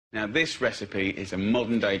Now, this recipe is a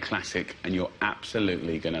modern-day classic, and you're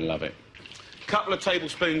absolutely going to love it. Couple of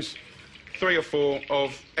tablespoons, 3 or 4,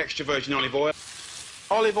 of extra virgin olive oil.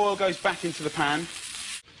 Olive oil goes back into the pan.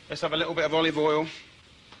 Let's have a little bit of olive oil.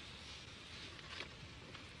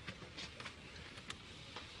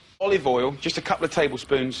 Olive oil, just a couple of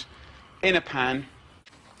tablespoons, in a pan.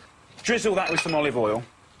 Drizzle that with some olive oil.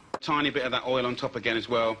 Tiny bit of that oil on top again as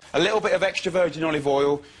well. A little bit of extra virgin olive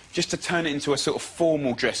oil, just to turn it into a sort of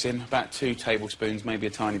formal dressing. About 2 tablespoons, maybe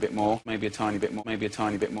a tiny bit more, maybe a tiny bit more, maybe a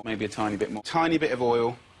tiny bit more, maybe a tiny bit more. Tiny bit of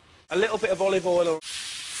oil. A little bit of olive oil,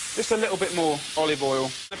 just a little bit more olive oil.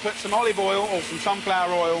 I'm going to put some olive oil or some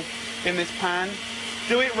sunflower oil in this pan.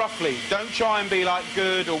 Do it roughly. Don't try and be like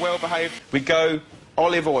good or well behaved. We go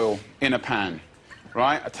olive oil in a pan,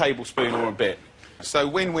 right? A tablespoon or a bit. So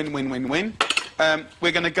win, win, win, win, win.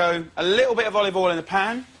 We're going to go a little bit of olive oil in the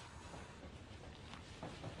pan.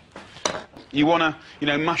 You want to, you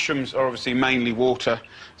know, mushrooms are obviously mainly water,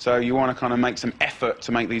 so you want to kind of make some effort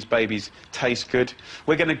to make these babies taste good.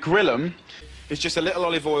 We're going to grill them. It's just a little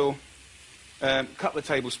olive oil, a couple of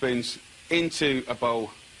tablespoons into a bowl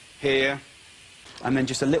here, and then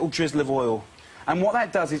just a little drizzle of oil. And what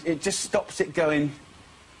that does is it just stops it going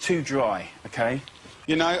too dry, OK?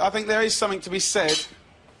 You know, I think there is something to be said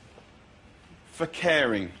for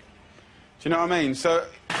caring. Do you know what I mean? So,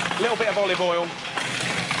 a little bit of olive oil.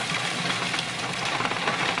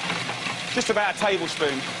 Just about a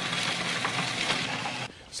tablespoon.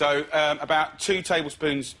 So, about 2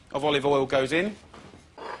 tablespoons of olive oil goes in.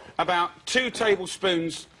 About 2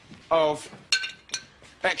 tablespoons of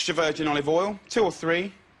extra virgin olive oil. 2 or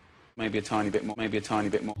 3. Maybe a tiny bit more, maybe a tiny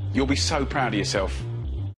bit more. You'll be so proud of yourself.